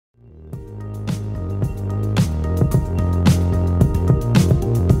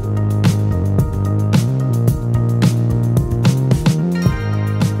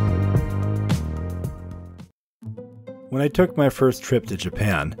When I took my first trip to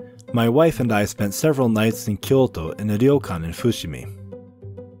Japan, my wife and I spent several nights in Kyoto in a ryokan in Fushimi.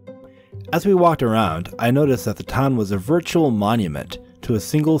 As we walked around, I noticed that the town was a virtual monument to a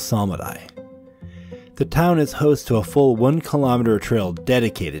single samurai. The town is host to a full 1 kilometer trail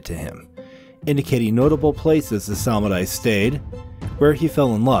dedicated to him, indicating notable places the samurai stayed, where he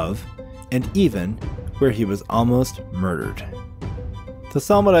fell in love, and even where he was almost murdered. The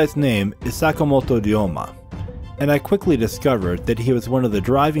samurai's name is Sakamoto Ryoma, and I quickly discovered that he was one of the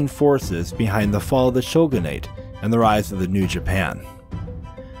driving forces behind the fall of the Shogunate and the rise of the New Japan.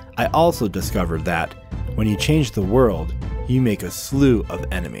 I also discovered that, when you change the world, you make a slew of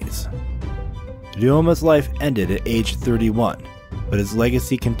enemies. Ryoma's life ended at age 31, but his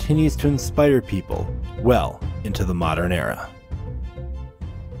legacy continues to inspire people well into the modern era.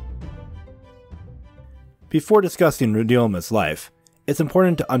 Before discussing Ryoma's life, it's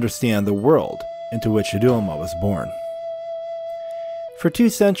important to understand the world into which Ryoma was born. For 2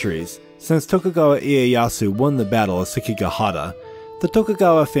 centuries, since Tokugawa Ieyasu won the Battle of Sekigahara, the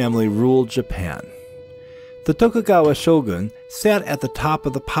Tokugawa family ruled Japan. The Tokugawa shogun sat at the top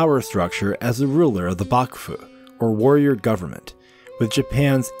of the power structure as the ruler of the Bakufu, or warrior government, with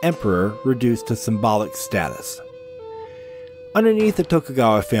Japan's emperor reduced to symbolic status. Underneath the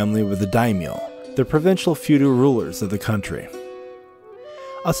Tokugawa family were the daimyo, the provincial feudal rulers of the country.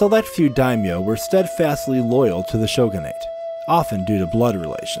 A select few daimyo were steadfastly loyal to the shogunate, often due to blood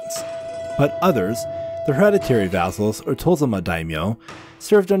relations, but others, the hereditary vassals or tozama daimyo,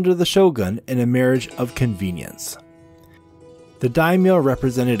 served under the shogun in a marriage of convenience. The daimyo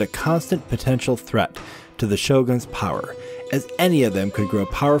represented a constant potential threat to the shogun's power, as any of them could grow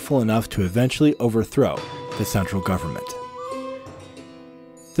powerful enough to eventually overthrow the central government.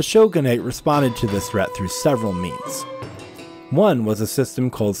 The shogunate responded to this threat through several means. One was a system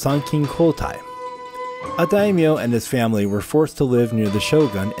called Sankin Kotai. A daimyo and his family were forced to live near the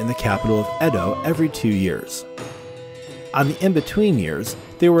shogun in the capital of Edo every 2 years. On the in-between years,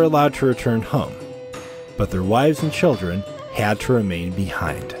 they were allowed to return home, but their wives and children had to remain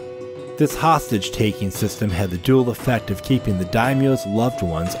behind. This hostage-taking system had the dual effect of keeping the daimyo's loved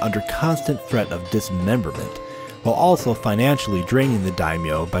ones under constant threat of dismemberment, while also financially draining the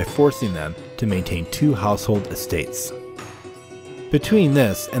daimyo by forcing them to maintain 2 household estates. Between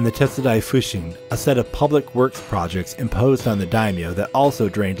this and the Tetsudai Fushin, a set of public works projects imposed on the daimyo that also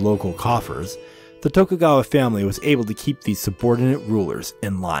drained local coffers, the Tokugawa family was able to keep these subordinate rulers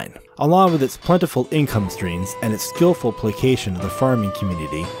in line. Along with its plentiful income streams and its skillful placation of the farming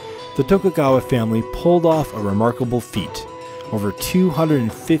community, the Tokugawa family pulled off a remarkable feat: over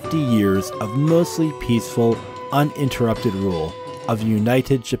 250 years of mostly peaceful, uninterrupted rule of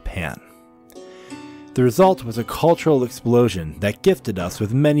united Japan. The result was a cultural explosion that gifted us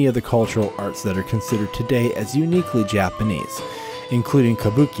with many of the cultural arts that are considered today as uniquely Japanese, including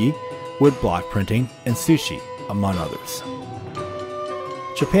kabuki, woodblock printing, and sushi, among others.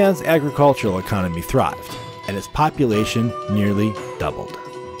 Japan's agricultural economy thrived, and its population nearly doubled.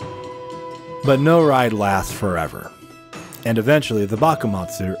 But no ride lasts forever, and eventually the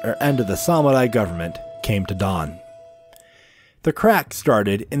Bakumatsu, or end of the samurai government, came to dawn. The crack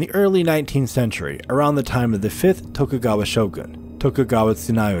started in the early 19th century, around the time of the 5th Tokugawa shogun, Tokugawa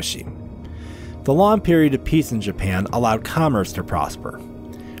Tsunayoshi. The long period of peace in Japan allowed commerce to prosper,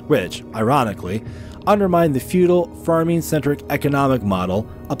 which, ironically, undermined the feudal, farming-centric economic model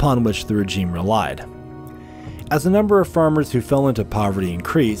upon which the regime relied. As the number of farmers who fell into poverty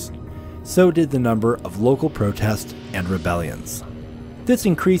increased, so did the number of local protests and rebellions. This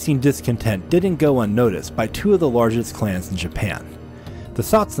increasing discontent didn't go unnoticed by 2 of the largest clans in Japan: the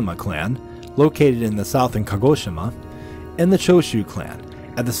Satsuma clan, located in the south in Kagoshima, and the Choshu clan,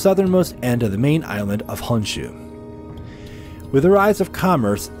 at the southernmost end of the main island of Honshu. With the rise of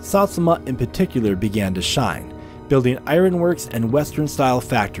commerce, Satsuma in particular began to shine, building ironworks and Western-style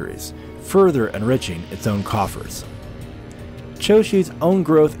factories, further enriching its own coffers. Choshu's own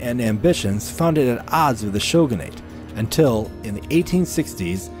growth and ambitions found it at odds with the shogunate, until, in the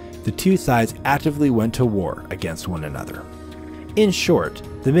 1860s, the 2 sides actively went to war against one another. In short,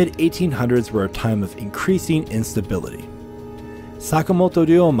 the mid-1800s were a time of increasing instability. Sakamoto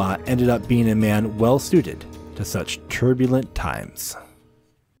Ryoma ended up being a man well-suited to such turbulent times.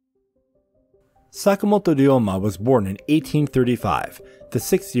 Sakamoto Ryoma was born in 1835, the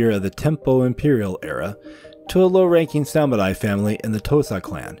 6th year of the Tempo Imperial era, to a low-ranking samurai family in the Tosa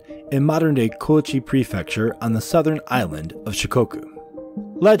clan, in modern-day Kochi Prefecture on the southern island of Shikoku.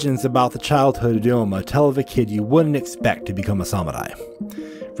 Legends about the childhood of Ryoma tell of a kid you wouldn't expect to become a samurai.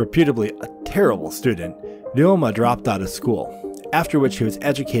 Reputably a terrible student, Ryoma dropped out of school, after which he was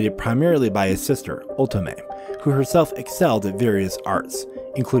educated primarily by his sister, Otome, who herself excelled at various arts,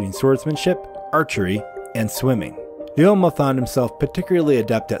 including swordsmanship, archery, and swimming. Ryoma found himself particularly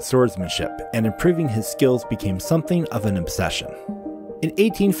adept at swordsmanship, and improving his skills became something of an obsession. In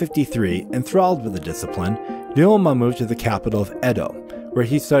 1853, enthralled with the discipline, Ryoma moved to the capital of Edo, where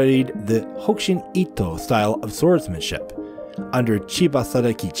he studied the Hokushin Ito style of swordsmanship under Chiba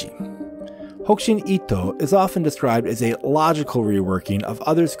Sadakichi. Hokushin Ito is often described as a logical reworking of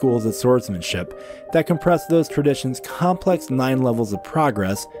other schools of swordsmanship that compress those traditions' complex 9 levels of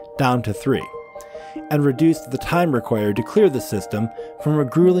progress down to 3, and reduced the time required to clear the system from a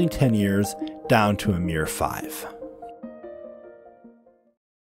grueling 10 years down to a mere 5.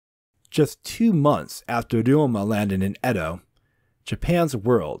 Just 2 months after Ryoma landed in Edo, Japan's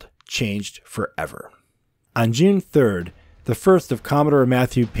world changed forever. On June 3rd, the first of Commodore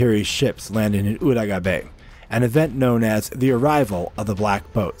Matthew Perry's ships landed in Uraga Bay, an event known as the arrival of the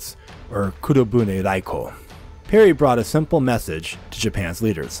Black Boats, or Kurobune Raiko. Perry brought a simple message to Japan's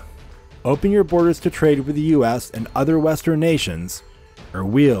leaders. Open your borders to trade with the US and other Western nations, or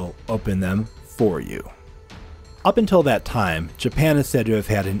we'll open them for you. Up until that time, Japan is said to have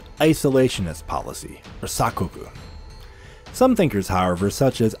had an isolationist policy, or sakoku. Some thinkers, however,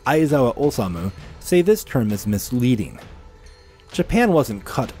 such as Aizawa Osamu, say this term is misleading. Japan wasn't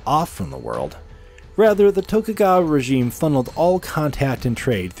cut off from the world. Rather, the Tokugawa regime funneled all contact and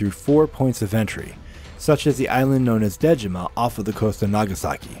trade through 4 points of entry, such as the island known as Dejima off of the coast of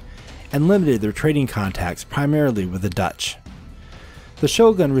Nagasaki, and limited their trading contacts primarily with the Dutch. The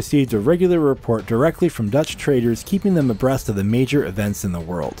shogun received a regular report directly from Dutch traders, keeping them abreast of the major events in the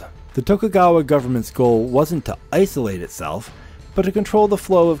world. The Tokugawa government's goal wasn't to isolate itself, but to control the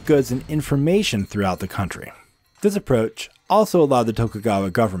flow of goods and information throughout the country. This approach also allowed the Tokugawa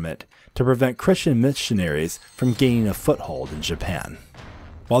government to prevent Christian missionaries from gaining a foothold in Japan.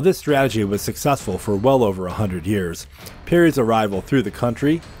 While this strategy was successful for well over 100 years, Perry's arrival threw the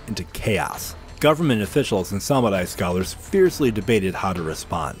country into chaos. Government officials and samurai scholars fiercely debated how to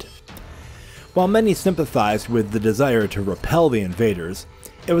respond. While many sympathized with the desire to repel the invaders,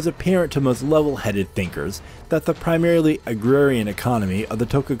 it was apparent to most level-headed thinkers that the primarily agrarian economy of the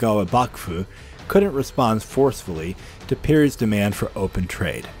Tokugawa Bakufu couldn't respond forcefully to Perry's demand for open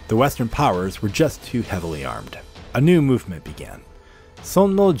trade. The Western powers were just too heavily armed. A new movement began.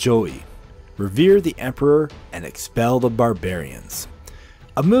 Sonno Joi, revere the emperor and expel the barbarians.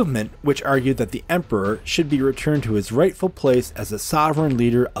 A movement which argued that the emperor should be returned to his rightful place as the sovereign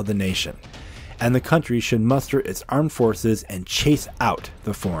leader of the nation, and the country should muster its armed forces and chase out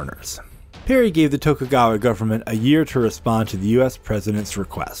the foreigners. Perry gave the Tokugawa government a year to respond to the US president's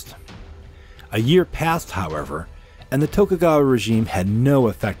request. A year passed, however, and the Tokugawa regime had no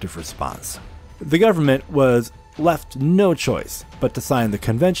effective response. The government was left no choice but to sign the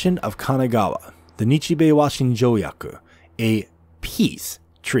Convention of Kanagawa, the Nichibei Washin Joyaku, a peace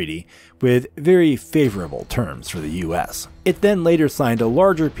treaty with very favorable terms for the US. It then later signed a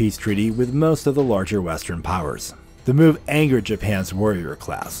larger peace treaty with most of the larger Western powers. The move angered Japan's warrior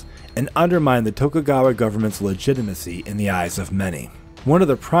class and undermined the Tokugawa government's legitimacy in the eyes of many. One of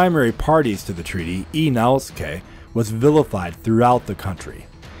the primary parties to the treaty, Naosuke, was vilified throughout the country,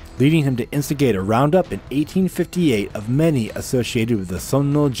 leading him to instigate a roundup in 1858 of many associated with the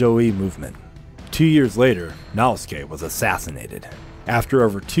Sonno Joi movement. 2 years later, Naosuke was assassinated. After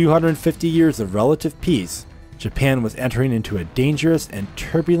over 250 years of relative peace, Japan was entering into a dangerous and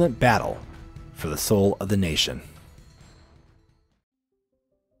turbulent battle for the soul of the nation.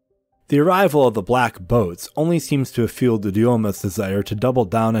 The arrival of the Black Boats only seems to have fueled Ryoma's desire to double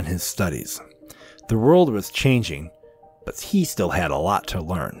down on his studies. The world was changing, but he still had a lot to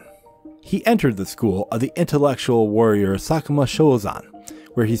learn. He entered the school of the intellectual warrior Sakamoto,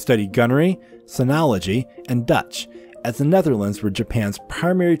 where he studied gunnery, sinology, and Dutch, as the Netherlands were Japan's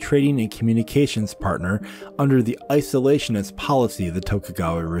primary trading and communications partner under the isolationist policy of the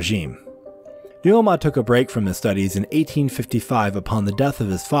Tokugawa regime. Ryoma took a break from his studies in 1855 upon the death of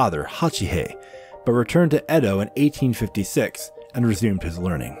his father, Hachihei, but returned to Edo in 1856 and resumed his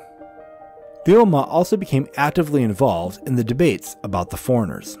learning. Ryoma also became actively involved in the debates about the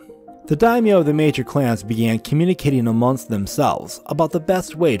foreigners. The daimyo of the major clans began communicating amongst themselves about the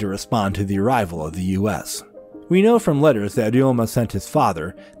best way to respond to the arrival of the US. We know from letters that Ryoma sent his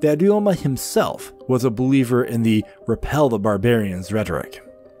father that Ryoma himself was a believer in the repel the barbarians rhetoric.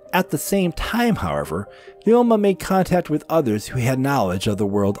 At the same time, however, Ryoma made contact with others who had knowledge of the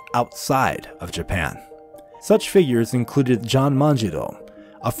world outside of Japan. Such figures included John Manjiro,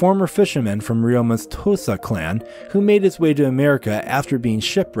 a former fisherman from Ryoma's Tosa clan who made his way to America after being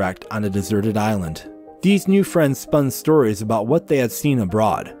shipwrecked on a deserted island. These new friends spun stories about what they had seen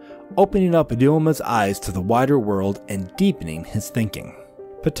abroad, opening up Ryoma's eyes to the wider world and deepening his thinking.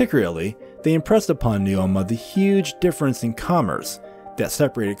 Particularly, they impressed upon Ryoma the huge difference in commerce that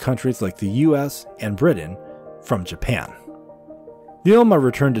separated countries like the US and Britain from Japan. Ryoma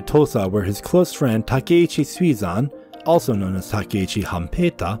returned to Tosa, where his close friend Takeichi Suizan, also known as Takeichi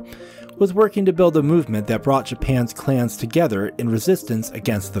Hanpeta, was working to build a movement that brought Japan's clans together in resistance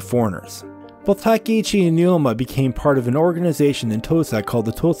against the foreigners. Both Takeichi and Ryoma became part of an organization in Tosa called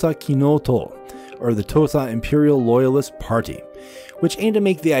the Tosa Kinoto, or the Tosa Imperial Loyalist Party, which aimed to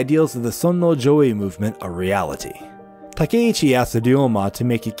make the ideals of the Sonno Jōei movement a reality. Takeichi asked Ryoma to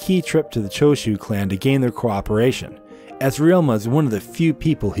make a key trip to the Choshu clan to gain their cooperation, as Ryoma is one of the few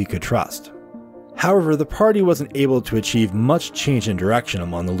people he could trust. However, the party wasn't able to achieve much change in direction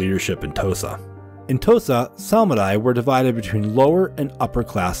among the leadership in Tosa. In Tosa, samurai were divided between lower and upper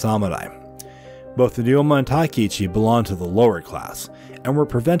class samurai. Both Ryoma and Takeichi belonged to the lower class, and were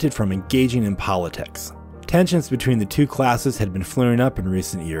prevented from engaging in politics. Tensions between the two classes had been flaring up in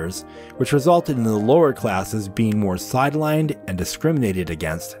recent years, which resulted in the lower classes being more sidelined and discriminated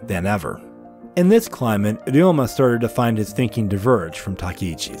against than ever. In this climate, Ryoma started to find his thinking diverge from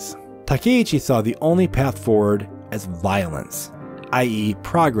Takeichi's. Takeichi saw the only path forward as violence, i.e.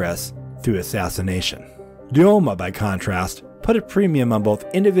 progress through assassination. Ryoma, by contrast, put a premium on both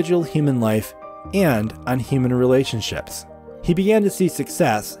individual human life and on human relationships. He began to see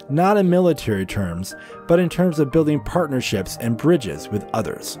success not in military terms, but in terms of building partnerships and bridges with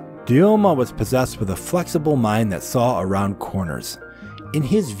others. Ryoma was possessed with a flexible mind that saw around corners. In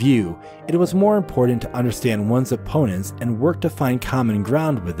his view, it was more important to understand one's opponents and work to find common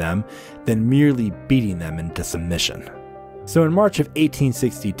ground with them than merely beating them into submission. So in March of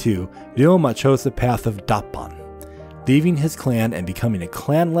 1862, Ryoma chose the path of Dappan, leaving his clan and becoming a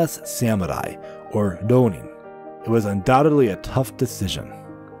clanless samurai, or ronin. It was undoubtedly a tough decision.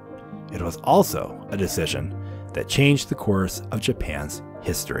 It was also a decision that changed the course of Japan's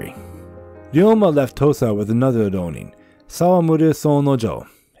history. Ryoma left Tosa with another ronin, Sawamura Sonojo,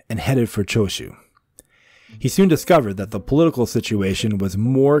 and headed for Choshu. He soon discovered that the political situation was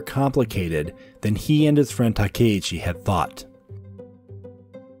more complicated than he and his friend Takeichi had thought.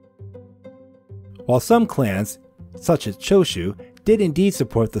 While some clans, such as Choshu, did indeed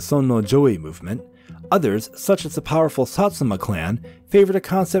support the Sonno Jōei movement, others, such as the powerful Satsuma clan, favored a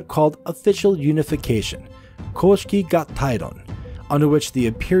concept called official unification, Koshiki Gattairon, under which the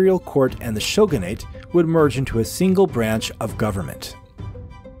imperial court and the shogunate would merge into a single branch of government.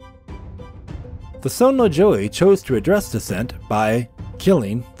 The Sonno Jōei chose to address dissent by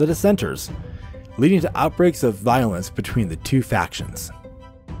killing the dissenters, leading to outbreaks of violence between the two factions.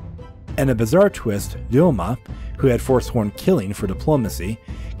 In a bizarre twist, Ryoma, who had forsworn killing for diplomacy,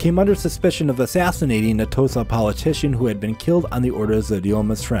 came under suspicion of assassinating a Tosa politician who had been killed on the orders of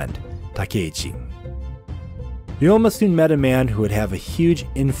Ryoma's friend, Takeichi. Ryoma soon met a man who would have a huge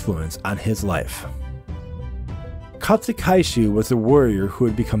influence on his life. Katsukaishu was a warrior who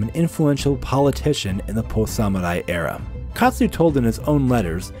would become an influential politician in the post-samurai era. Katsu told in his own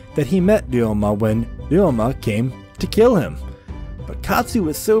letters that he met Ryoma when Ryoma came to kill him. But Katsu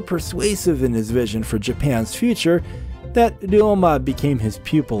was so persuasive in his vision for Japan's future that Ryoma became his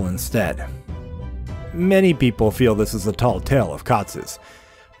pupil instead. Many people feel this is a tall tale of Katsu's,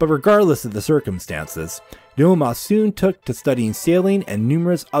 but regardless of the circumstances, Ryoma soon took to studying sailing and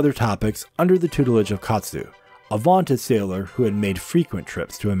numerous other topics under the tutelage of Katsu, a vaunted sailor who had made frequent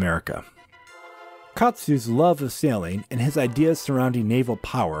trips to America. Katsu's love of sailing and his ideas surrounding naval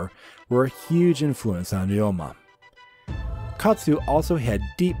power were a huge influence on Ryoma. Katsu also had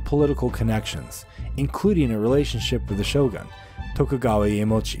deep political connections, including a relationship with the shogun, Tokugawa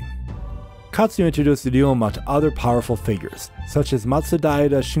Iemochi. Katsu introduced Ryoma to other powerful figures, such as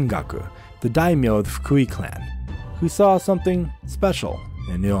Matsudaira Shungaku, the daimyo of the Fukui clan, who saw something special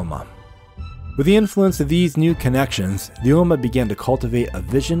in Ryoma. With the influence of these new connections, Ryoma began to cultivate a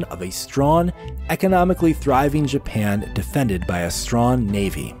vision of a strong, economically thriving Japan defended by a strong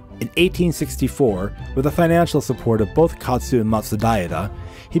navy. In 1864, with the financial support of both Katsu and Matsudaira,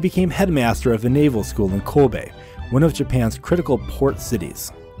 he became headmaster of a naval school in Kobe, one of Japan's critical port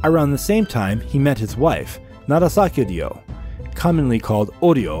cities. Around the same time, he met his wife, Narasaki Ryo, commonly called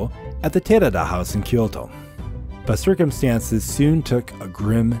Oryo, at the Terada house in Kyoto. But circumstances soon took a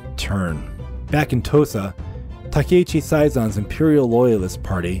grim turn. Back in Tosa, Takeichi Saizan's Imperial Loyalist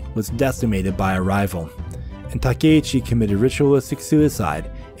Party was decimated by a rival, and Takeichi committed ritualistic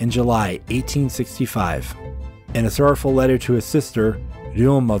suicide in July 1865. In a sorrowful letter to his sister,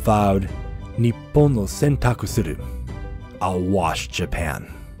 Ryoma vowed, "Nippon no sentaku suru," I'll wash Japan.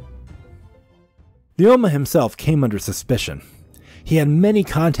 Ryoma himself came under suspicion. He had many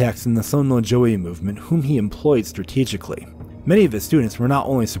contacts in the Sonno-jōi movement whom he employed strategically. Many of his students were not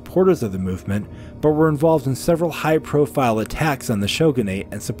only supporters of the movement, but were involved in several high-profile attacks on the shogunate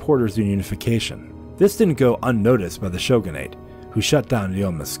and supporters of unification. This didn't go unnoticed by the shogunate, who shut down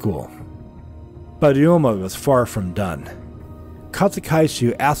Ryoma's school. But Ryoma was far from done.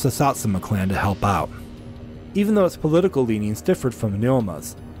 Katsukaisu asked the Satsuma clan to help out. Even though its political leanings differed from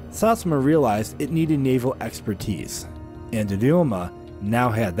Ryoma's, Satsuma realized it needed naval expertise, and Ryoma now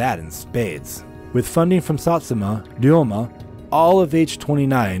had that in spades. With funding from Satsuma, Ryoma, all of age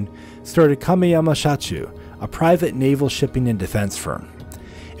 29, started Kameyama Shachu, a private naval shipping and defense firm.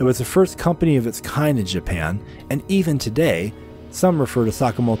 It was the first company of its kind in Japan, and even today, some refer to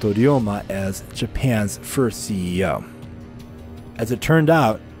Sakamoto Ryoma as Japan's first CEO. As it turned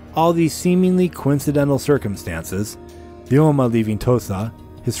out, all these seemingly coincidental circumstances, Ryoma leaving Tosa,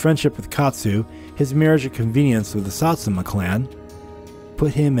 his friendship with Katsu, his marriage of convenience with the Satsuma clan,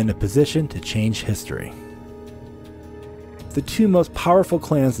 put him in a position to change history. The two most powerful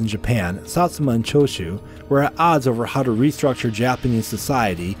clans in Japan, Satsuma and Choshu, were at odds over how to restructure Japanese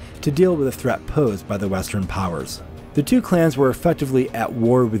society to deal with the threat posed by the Western powers. The two clans were effectively at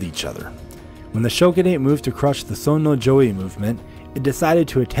war with each other. When the shogunate moved to crush the Sonno-jōi movement, it decided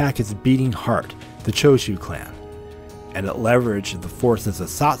to attack its beating heart, the Choshu clan, and it leveraged the forces of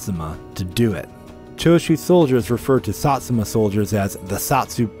Satsuma to do it. Choshu soldiers referred to Satsuma soldiers as the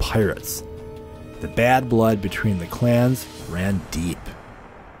Satsu Pirates. The bad blood between the clans ran deep.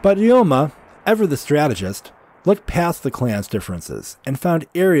 But Ryoma, ever the strategist, looked past the clans' differences and found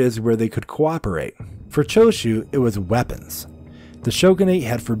areas where they could cooperate. For Choshu, it was weapons. The shogunate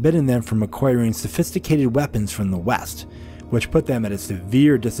had forbidden them from acquiring sophisticated weapons from the West, which put them at a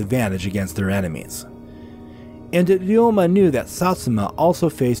severe disadvantage against their enemies. And Ryoma knew that Satsuma also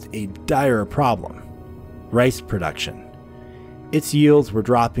faced a dire problem: rice production. Its yields were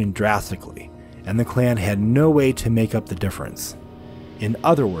dropping drastically, and the clan had no way to make up the difference. In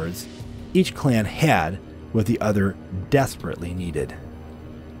other words, each clan had what the other desperately needed.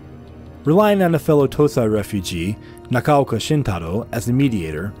 Relying on a fellow Tosa refugee, Nakaoka Shintaro, as a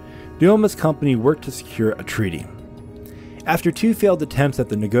mediator, Ryoma's company worked to secure a treaty. After two failed attempts at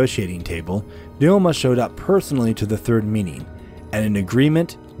the negotiating table, Ryoma showed up personally to the third meeting, and an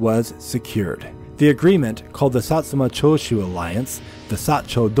agreement was secured. The agreement, called the Satsuma Choshu Alliance, the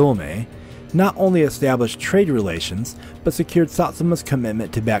Satcho Dome, not only established trade relations, but secured Satsuma's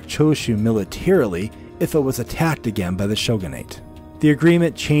commitment to back Choshu militarily if it was attacked again by the shogunate. The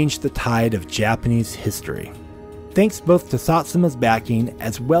agreement changed the tide of Japanese history. Thanks both to Satsuma's backing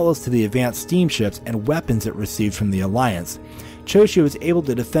as well as to the advanced steamships and weapons it received from the alliance, Choshu was able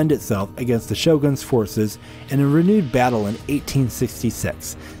to defend itself against the shogun's forces in a renewed battle in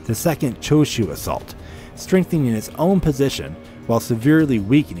 1866, the Second Choshu Assault, strengthening its own position while severely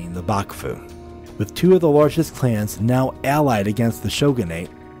weakening the Bakufu. With two of the largest clans now allied against the shogunate,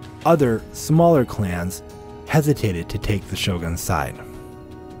 other, smaller clans hesitated to take the shogun's side.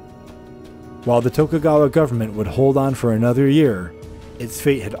 While the Tokugawa government would hold on for another year, its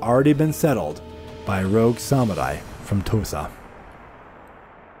fate had already been settled by a rogue samurai from Tosa.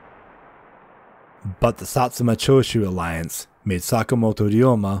 But the Satsuma Choshu alliance made Sakamoto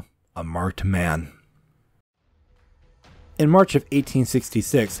Ryoma a marked man. In March of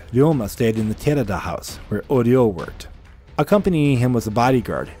 1866, Ryoma stayed in the Terada house where Oryo worked. Accompanying him was a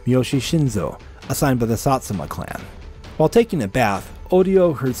bodyguard, Miyoshi Shinzo, assigned by the Satsuma clan. While taking a bath,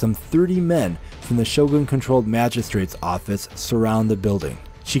 Oryo heard some 30 men from the shogun-controlled magistrate's office surround the building.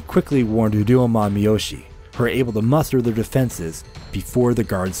 She quickly warned Ryoma and Miyoshi, who were able to muster their defenses before the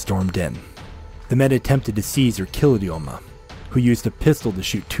guards stormed in. The men attempted to seize or kill Ryoma, who used a pistol to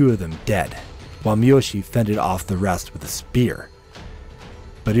shoot two of them dead, while Miyoshi fended off the rest with a spear.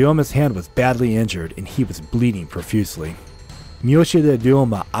 But Ryoma's hand was badly injured and he was bleeding profusely. Miyoshi led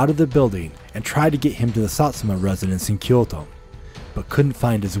Ryoma out of the building and tried to get him to the Satsuma residence in Kyoto, but couldn't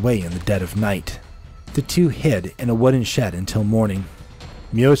find his way in the dead of night. The two hid in a wooden shed until morning.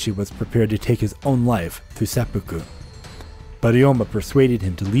 Miyoshi was prepared to take his own life through seppuku, but Ryoma persuaded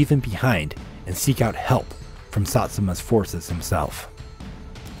him to leave him behind and seek out help from Satsuma's forces himself.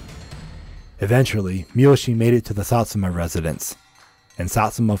 Eventually, Miyoshi made it to the Satsuma residence, and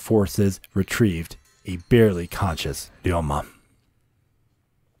Satsuma forces retrieved a barely conscious Ryoma.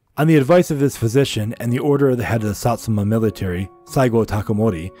 On the advice of his physician and the order of the head of the Satsuma military, Saigo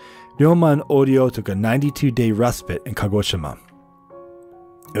Takamori, Ryoma and Oryo took a 92-day respite in Kagoshima.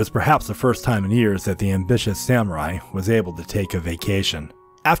 It was perhaps the first time in years that the ambitious samurai was able to take a vacation.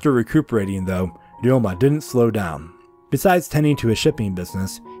 After recuperating though, Ryoma didn't slow down. Besides tending to his shipping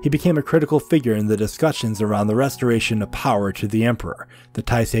business, he became a critical figure in the discussions around the restoration of power to the emperor, the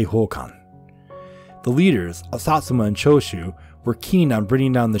Taisei Hokan. The leaders of Satsuma and Choshu were keen on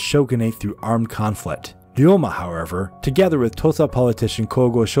bringing down the shogunate through armed conflict. Ryoma, however, together with Tosa politician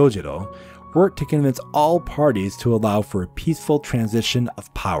Kogo Shojiro, worked to convince all parties to allow for a peaceful transition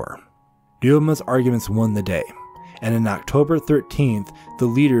of power. Ryoma's arguments won the day, and on October 13th, the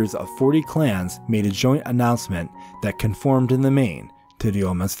leaders of 40 clans made a joint announcement that conformed in the main to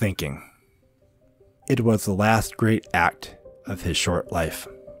Ryoma's thinking. It was the last great act of his short life.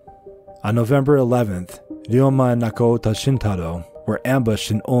 On November 11th, Ryoma and Nakaota Shintaro were ambushed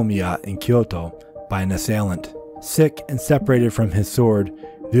in Omiya in Kyoto by an assailant. Sick and separated from his sword,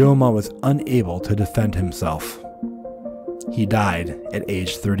 Ryoma was unable to defend himself. He died at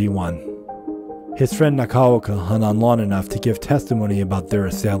age 31. His friend Nakaoka hung on long enough to give testimony about their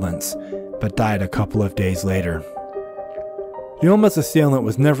assailants, but died a couple of days later. Ryoma's assailant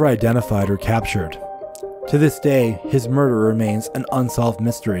was never identified or captured. To this day, his murder remains an unsolved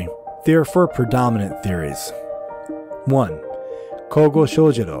mystery. There are 4 predominant theories. 1. Kogo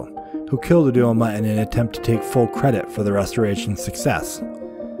Shojiro, who killed Ryoma in an attempt to take full credit for the restoration's success.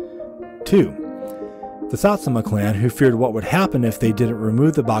 2. The Satsuma clan, who feared what would happen if they didn't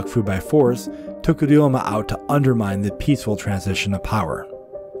remove the Bakufu by force, took Ryoma out to undermine the peaceful transition of power.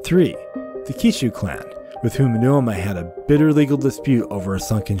 3. The Kishu clan, with whom Ryoma had a bitter legal dispute over a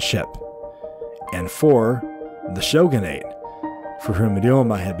sunken ship. And 4. The Shogunate, for whom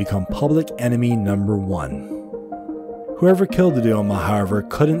Ryoma had become public enemy number 1. Whoever killed Ryoma, however,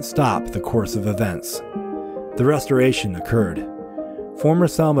 couldn't stop the course of events. The restoration occurred. Former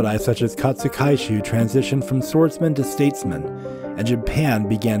samurai such as Katsukaishu transitioned from swordsman to statesman, and Japan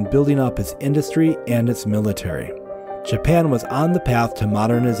began building up its industry and its military. Japan was on the path to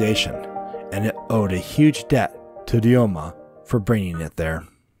modernization, and it owed a huge debt to Ryoma for bringing it there.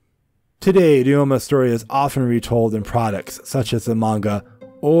 Today, Ryoma's story is often retold in products such as the manga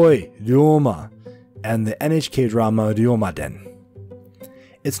Oi, Ryoma, and the NHK drama Ryomaden.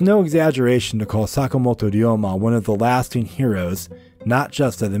 It's no exaggeration to call Sakamoto Ryoma one of the lasting heroes, not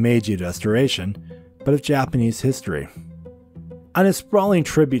just of the Meiji Restoration, but of Japanese history. On a sprawling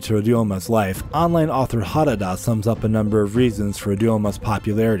tribute to Ryoma's life, online author Harada sums up a number of reasons for Ryoma's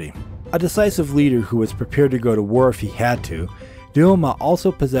popularity. A decisive leader who was prepared to go to war if he had to, Ryoma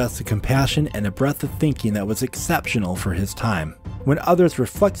also possessed a compassion and a breadth of thinking that was exceptional for his time. When others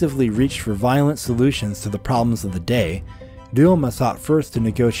reflexively reached for violent solutions to the problems of the day, Ryoma sought first to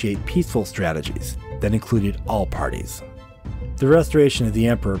negotiate peaceful strategies that included all parties. The restoration of the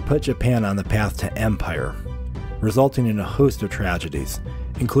emperor put Japan on the path to empire, resulting in a host of tragedies,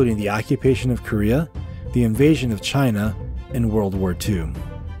 including the occupation of Korea, the invasion of China, and World War II.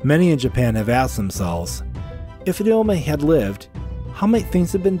 Many in Japan have asked themselves, if Ryoma had lived, how might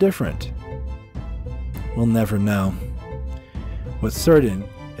things have been different? We'll never know. What's certain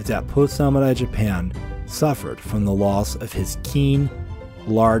is that post-samurai Japan suffered from the loss of his keen,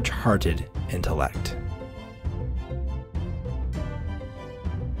 large-hearted intellect.